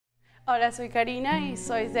Hola, soy Karina y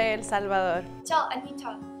soy de El Salvador. Ciao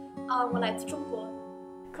Anita, 我来自中国。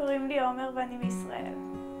 קוראים לי עומר ואני מישראל.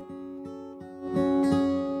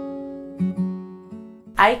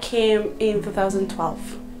 I came in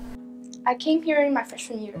 2012. I came here in my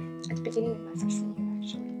freshman year, at the beginning of my freshman year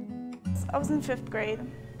actually. I was in 5th grade.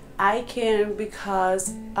 I came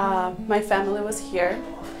because my family was here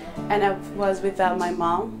and I was without my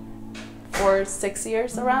mom for 6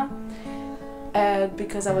 years around, and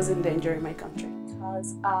because I was in danger in my country.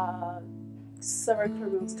 Because several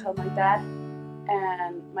criminals killed my dad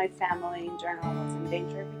and my family in general was in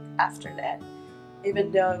danger after that. Even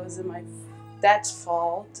though it wasn't my dad's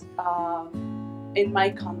fault, in my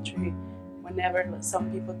country, whenever some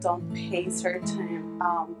people don't pay certain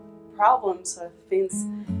problems or things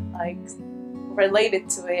like related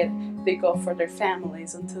to it, they go for their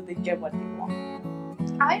families until they get what they want.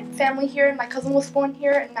 I have family here. My cousin was born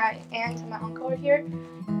here, and my aunt and my uncle are here,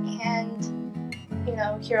 and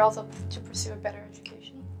here also to pursue a better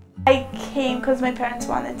education. I came because my parents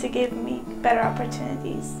wanted to give me better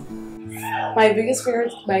opportunities. My biggest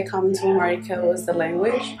fear by coming to America was the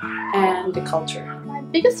language and the culture. My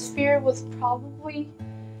biggest fear was probably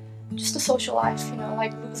just the social life,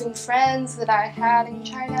 like losing friends that I had in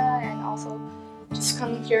China, and also just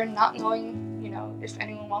coming here not knowing, if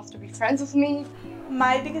anyone wants to be friends with me.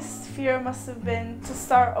 My biggest fear must have been to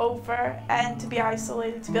start over and to be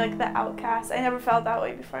isolated, to be like the outcast. I never felt that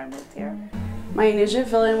way before I moved here. My initial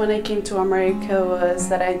feeling when I came to America was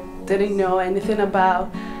that I didn't know anything about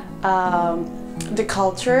the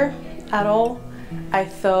culture at all. I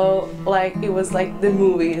thought like it was like the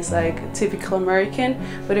movies, like typical American,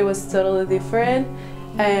 but it was totally different,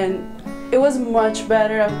 and it was much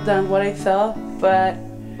better than what I thought, but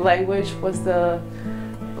language was the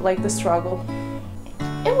struggle.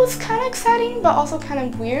 It was kind of exciting, but also kind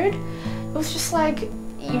of weird. It was just like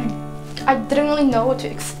I didn't really know what to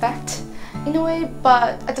expect in a way,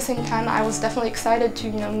 but at the same time I was definitely excited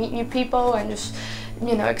to meet new people and just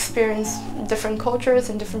experience different cultures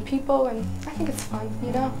and different people, and I think it's fun,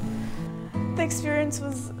 The experience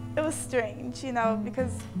was strange,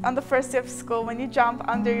 because on the first day of school when you jump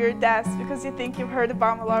under your desk because you think you've heard a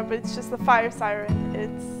bomb alarm, but it's just a fire siren.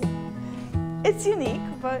 It's unique,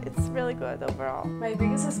 but it's really good overall. My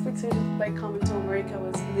biggest expectation by coming to America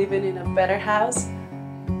was living in a better house,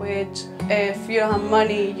 which if you don't have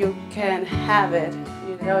money, you can have it,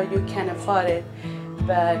 you can afford it,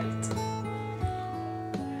 but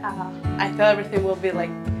I thought everything would be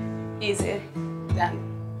like easy then.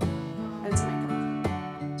 It's my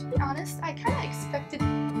country. To be honest, I kind of expected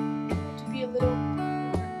people to be a little,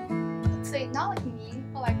 let's say, not like mean,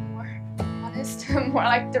 but like more honest, more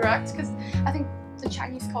like direct, because I think the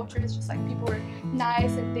Chinese culture is just like people were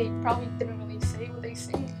nice and they probably didn't really say what they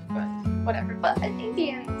think, but whatever. But in the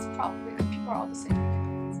end, it's probably like people are all the same.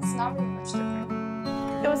 It's not really much different.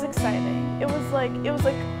 It was exciting. It was like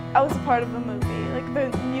I was a part of a movie, like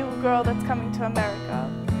the new girl that's coming to America.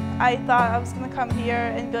 I thought I was gonna come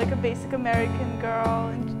here and be like a basic American girl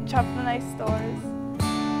and shop in the nice stores.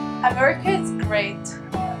 America is great.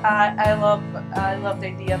 I love the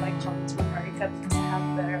idea of coming to America because I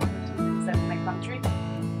have better opportunities than in my country.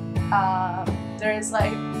 There's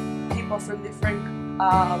like people from different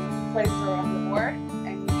places around the world,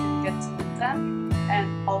 and you can get to know them, and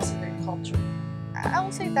also their culture. I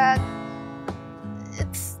will say that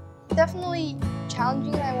it's definitely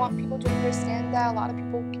challenging, and I want people to understand that a lot of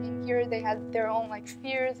people came here, they had their own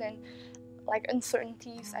fears and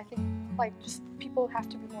uncertainties. I think just people have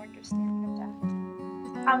to be more understanding of that.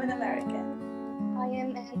 I'm an American. I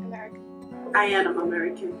am an American. I am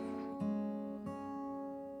American.